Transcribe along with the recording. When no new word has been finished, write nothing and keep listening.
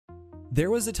There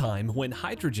was a time when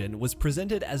hydrogen was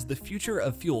presented as the future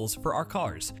of fuels for our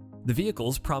cars. The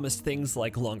vehicles promised things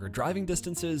like longer driving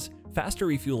distances, faster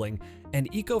refueling,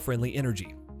 and eco-friendly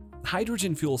energy.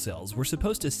 Hydrogen fuel cells were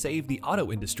supposed to save the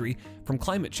auto industry from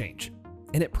climate change,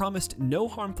 and it promised no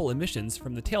harmful emissions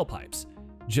from the tailpipes,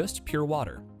 just pure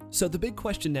water. So the big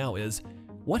question now is,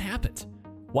 what happened?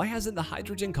 Why hasn't the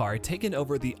hydrogen car taken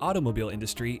over the automobile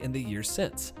industry in the years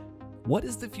since? What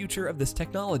is the future of this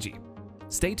technology?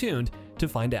 Stay tuned to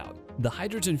find out. The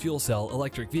hydrogen fuel cell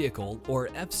electric vehicle, or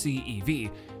FCEV,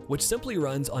 which simply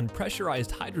runs on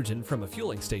pressurized hydrogen from a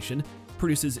fueling station,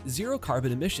 produces zero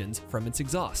carbon emissions from its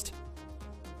exhaust.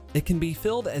 It can be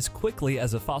filled as quickly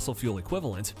as a fossil fuel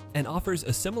equivalent and offers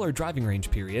a similar driving range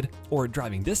period, or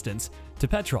driving distance, to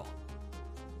petrol.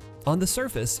 On the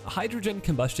surface, hydrogen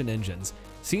combustion engines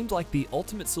seemed like the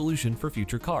ultimate solution for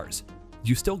future cars.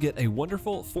 You still get a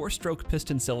wonderful 4-stroke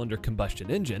piston cylinder combustion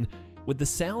engine with the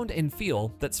sound and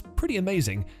feel that's pretty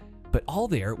amazing, but all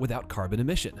there without carbon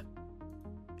emission.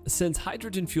 Since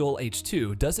hydrogen fuel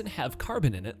H2 doesn't have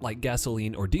carbon in it like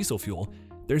gasoline or diesel fuel,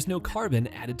 there's no carbon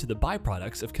added to the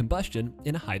byproducts of combustion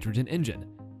in a hydrogen engine.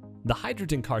 The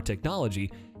hydrogen car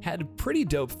technology had pretty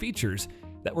dope features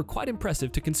that were quite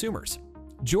impressive to consumers.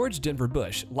 George Denver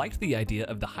Bush liked the idea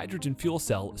of the hydrogen fuel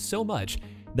cell so much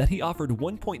that he offered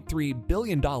 $1.3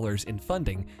 billion in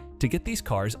funding to get these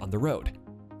cars on the road.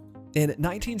 In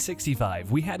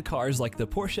 1965, we had cars like the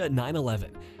Porsche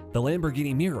 911, the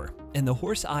Lamborghini Miura, and the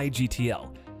Horse-Eye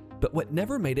GTL. But what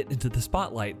never made it into the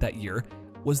spotlight that year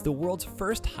was the world's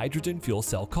first hydrogen fuel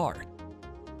cell car.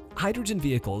 Hydrogen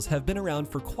vehicles have been around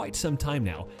for quite some time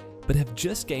now, but have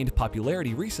just gained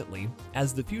popularity recently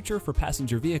as the future for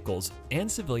passenger vehicles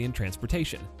and civilian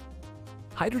transportation.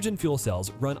 Hydrogen fuel cells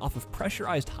run off of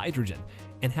pressurized hydrogen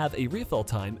and have a refill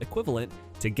time equivalent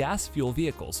to gas fuel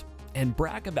vehicles, and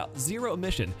brag about zero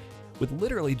emission with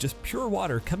literally just pure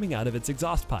water coming out of its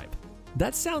exhaust pipe.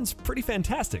 That sounds pretty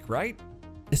fantastic, right?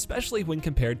 Especially when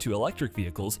compared to electric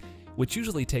vehicles, which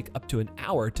usually take up to an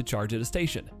hour to charge at a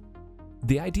station.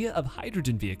 The idea of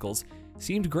hydrogen vehicles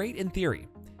seemed great in theory,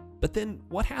 but then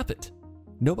what happened?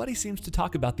 Nobody seems to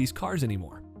talk about these cars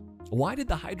anymore. Why did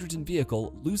the hydrogen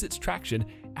vehicle lose its traction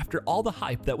after all the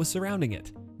hype that was surrounding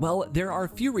it? Well, there are a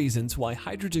few reasons why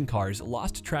hydrogen cars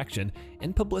lost traction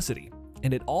and publicity,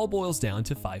 and it all boils down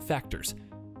to 5 factors: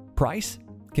 price,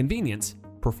 convenience,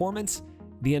 performance,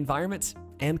 the environment,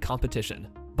 and competition.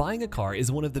 Buying a car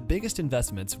is one of the biggest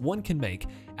investments one can make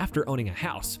after owning a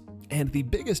house, and the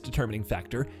biggest determining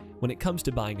factor when it comes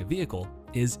to buying a vehicle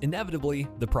is inevitably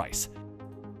the price.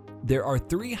 There are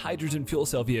 3 hydrogen fuel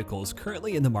cell vehicles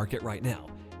currently in the market right now: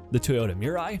 the Toyota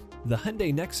Mirai, the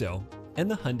Hyundai Nexo, and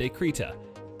the Hyundai Creta.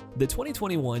 The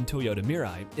 2021 Toyota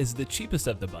Mirai is the cheapest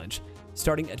of the bunch,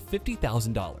 starting at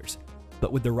 $50,000.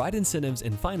 But with the right incentives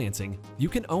and financing, you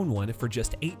can own one for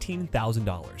just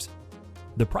 $18,000.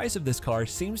 The price of this car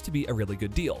seems to be a really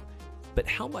good deal, but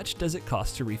how much does it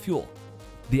cost to refuel?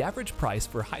 The average price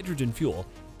for hydrogen fuel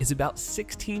is about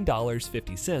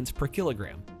 $16.50 per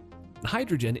kilogram.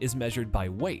 Hydrogen is measured by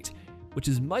weight, which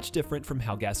is much different from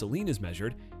how gasoline is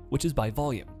measured, which is by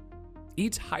volume.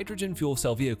 Each hydrogen fuel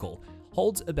cell vehicle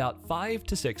holds about 5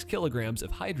 to 6 kilograms of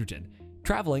hydrogen,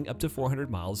 traveling up to 400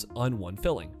 miles on one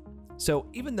filling. So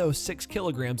even though 6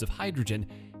 kilograms of hydrogen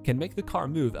can make the car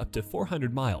move up to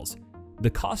 400 miles, the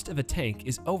cost of a tank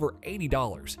is over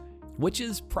 $80, which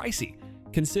is pricey,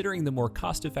 considering the more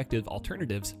cost-effective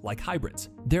alternatives like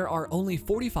hybrids. There are only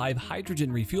 45 hydrogen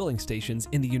refueling stations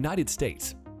in the United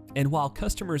States. And while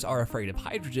customers are afraid of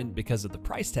hydrogen because of the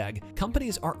price tag,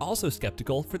 companies are also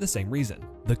skeptical for the same reason.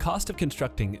 The cost of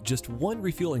constructing just one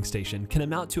refueling station can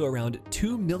amount to around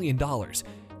 $2 million,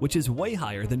 which is way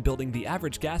higher than building the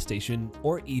average gas station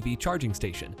or EV charging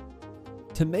station.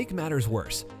 To make matters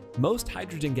worse, most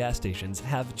hydrogen gas stations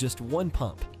have just one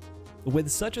pump. With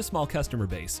such a small customer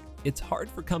base, it's hard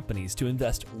for companies to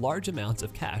invest large amounts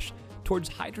of cash towards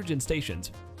hydrogen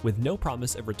stations with no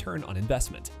promise of return on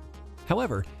investment.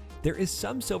 However, there is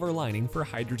some silver lining for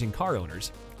hydrogen car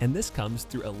owners, and this comes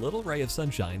through a little ray of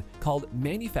sunshine called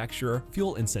manufacturer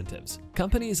fuel incentives.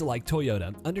 Companies like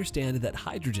Toyota understand that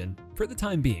hydrogen, for the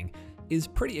time being, is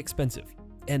pretty expensive,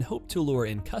 and hope to lure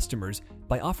in customers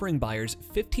by offering buyers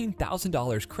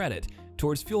 $15,000 credit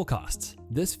towards fuel costs.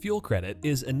 This fuel credit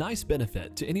is a nice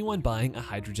benefit to anyone buying a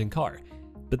hydrogen car,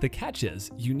 but the catch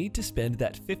is you need to spend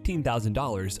that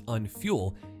 $15,000 on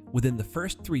fuel within the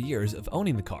first 3 years of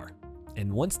owning the car.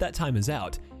 And once that time is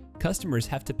out, customers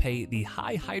have to pay the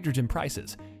high hydrogen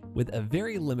prices, with a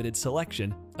very limited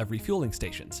selection of refueling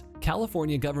stations.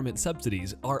 California government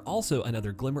subsidies are also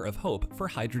another glimmer of hope for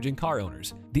hydrogen car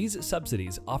owners. These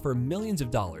subsidies offer millions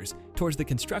of dollars towards the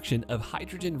construction of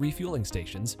hydrogen refueling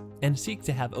stations and seek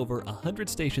to have over 100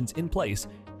 stations in place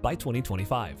by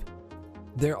 2025.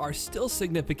 There are still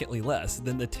significantly less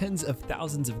than the tens of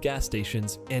thousands of gas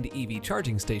stations and EV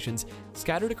charging stations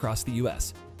scattered across the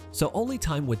US, so only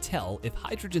time would tell if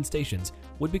hydrogen stations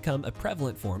would become a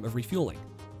prevalent form of refueling.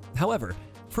 However,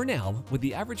 for now, with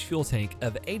the average fuel tank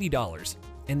of $80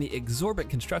 and the exorbitant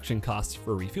construction costs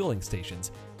for refueling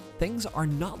stations, things are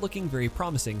not looking very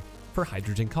promising for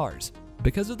hydrogen cars.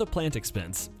 Because of the plant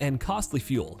expense and costly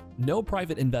fuel, no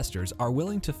private investors are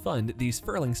willing to fund these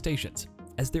filling stations,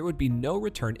 as there would be no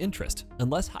return interest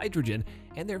unless hydrogen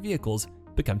and their vehicles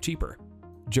become cheaper.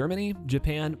 Germany,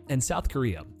 Japan, and South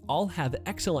Korea all have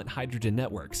excellent hydrogen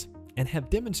networks and have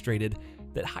demonstrated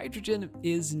that hydrogen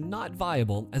is not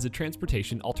viable as a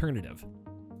transportation alternative.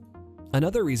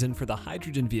 Another reason for the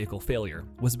hydrogen vehicle failure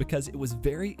was because it was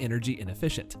very energy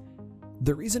inefficient.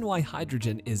 The reason why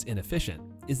hydrogen is inefficient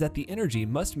is that the energy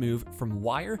must move from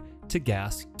wire to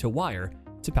gas to wire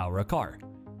to power a car.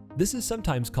 This is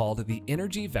sometimes called the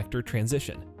energy vector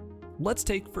transition. Let's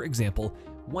take, for example,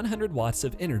 100 watts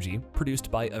of energy produced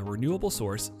by a renewable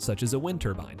source such as a wind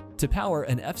turbine. To power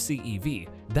an FCEV,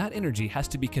 that energy has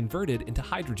to be converted into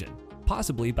hydrogen,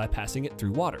 possibly by passing it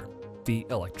through water, the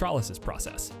electrolysis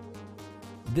process.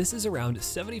 This is around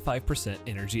 75%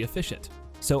 energy efficient,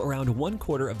 so around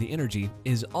 1/4 of the energy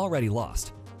is already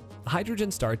lost.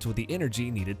 Hydrogen starts with the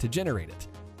energy needed to generate it.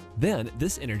 Then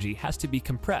this energy has to be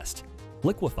compressed,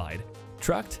 liquefied,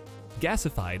 trucked,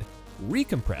 gasified,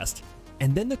 recompressed,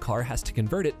 and then the car has to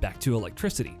convert it back to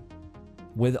electricity.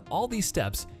 With all these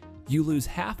steps, you lose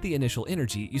half the initial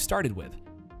energy you started with.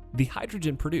 The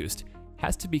hydrogen produced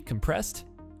has to be compressed,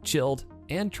 chilled,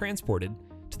 and transported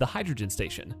to the hydrogen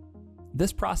station.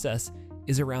 This process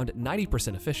is around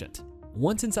 90% efficient.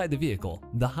 Once inside the vehicle,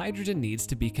 the hydrogen needs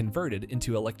to be converted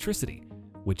into electricity,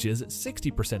 which is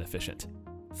 60% efficient.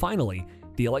 Finally,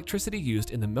 the electricity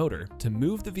used in the motor to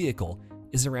move the vehicle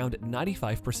is around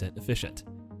 95% efficient.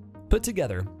 Put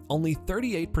together, only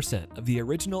 38% of the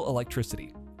original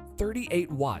electricity,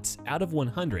 38 watts out of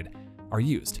 100, are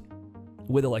used.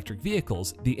 With electric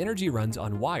vehicles, the energy runs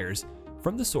on wires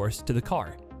from the source to the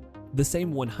car. The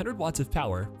same 100 watts of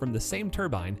power from the same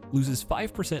turbine loses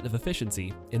 5% of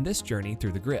efficiency in this journey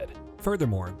through the grid.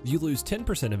 Furthermore, you lose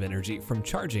 10% of energy from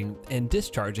charging and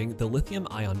discharging the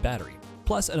lithium-ion battery,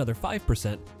 plus another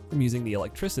 5% from using the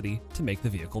electricity to make the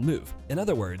vehicle move. In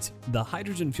other words, the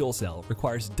hydrogen fuel cell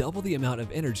requires double the amount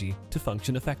of energy to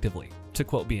function effectively. To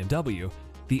quote BMW,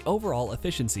 the overall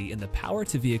efficiency in the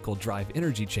power-to-vehicle drive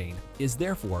energy chain is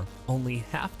therefore only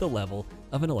half the level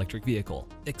of an electric vehicle.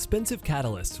 Expensive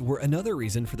catalysts were another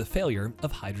reason for the failure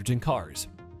of hydrogen cars.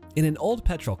 In an old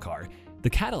petrol car, the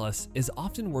catalyst is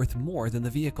often worth more than the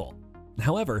vehicle.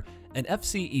 However, an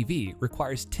FCEV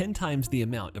requires 10 times the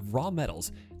amount of raw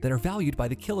metals that are valued by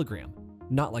the kilogram,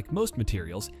 not like most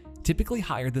materials, typically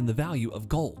higher than the value of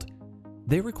gold.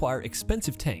 They require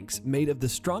expensive tanks made of the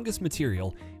strongest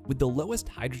material with the lowest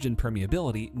hydrogen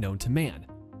permeability known to man.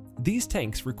 These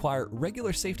tanks require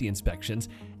regular safety inspections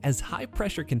as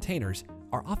high-pressure containers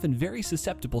are often very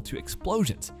susceptible to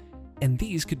explosions, and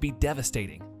these could be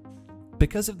devastating.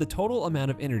 Because of the total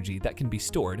amount of energy that can be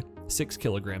stored, 6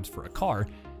 kilograms for a car,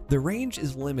 the range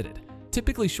is limited,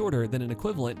 typically shorter than an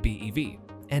equivalent BEV.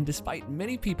 And despite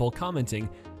many people commenting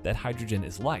that hydrogen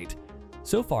is light,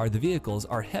 so far the vehicles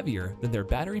are heavier than their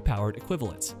battery-powered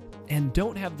equivalents and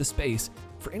don't have the space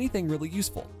for anything really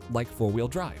useful, like four-wheel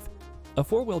drive. A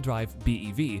four-wheel drive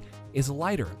BEV is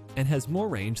lighter and has more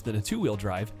range than a two-wheel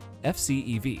drive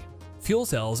FCEV. Fuel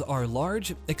cells are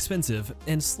large, expensive,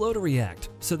 and slow to react,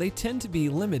 so they tend to be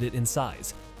limited in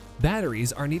size.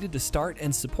 Batteries are needed to start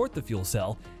and support the fuel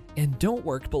cell and don't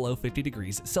work below 50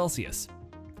 degrees Celsius.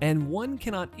 And one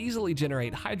cannot easily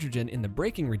generate hydrogen in the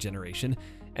braking regeneration,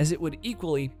 as it would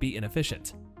equally be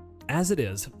inefficient. As it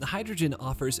is, hydrogen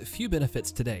offers few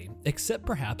benefits today, except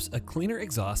perhaps a cleaner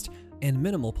exhaust and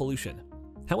minimal pollution.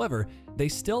 However, they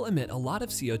still emit a lot of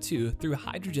CO2 through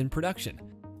hydrogen production,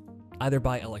 either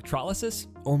by electrolysis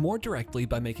or more directly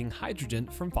by making hydrogen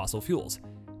from fossil fuels,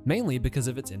 mainly because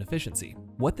of its inefficiency.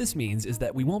 What this means is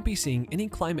that we won't be seeing any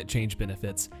climate change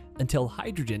benefits until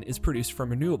hydrogen is produced from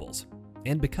renewables,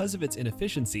 and because of its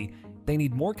inefficiency, they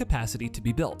need more capacity to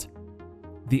be built.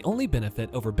 The only benefit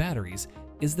over batteries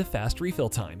is the fast refill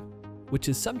time, which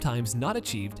is sometimes not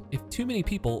achieved if too many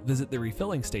people visit the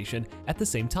refilling station at the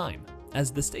same time.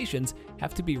 as the stations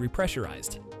have to be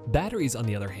repressurized. Batteries, on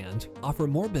the other hand, offer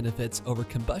more benefits over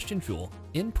combustion fuel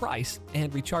in price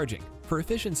and recharging. For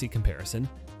efficiency comparison,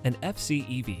 an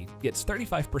FCEV gets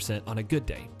 35% on a good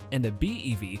day, and a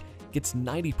BEV gets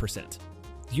 90%.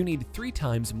 You need 3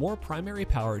 times more primary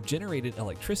power generated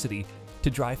electricity to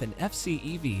drive an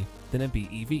FCEV than a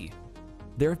BEV.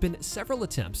 There have been several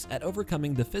attempts at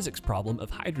overcoming the physics problem of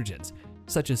hydrogens,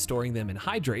 such as storing them in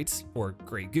hydrates, or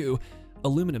gray goo,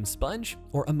 aluminum sponge,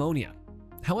 or ammonia.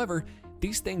 However,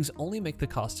 these things only make the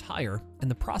costs higher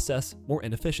and the process more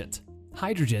inefficient.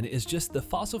 Hydrogen is just the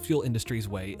fossil fuel industry's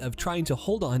way of trying to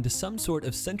hold on to some sort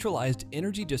of centralized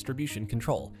energy distribution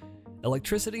control.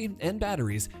 Electricity and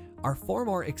batteries are far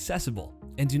more accessible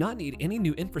and do not need any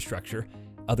new infrastructure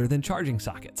other than charging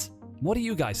sockets. What do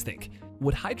you guys think?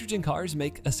 Would hydrogen cars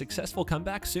make a successful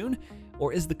comeback soon,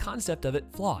 or is the concept of it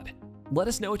flawed? Let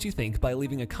us know what you think by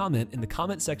leaving a comment in the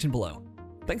comment section below.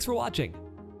 Thanks for watching.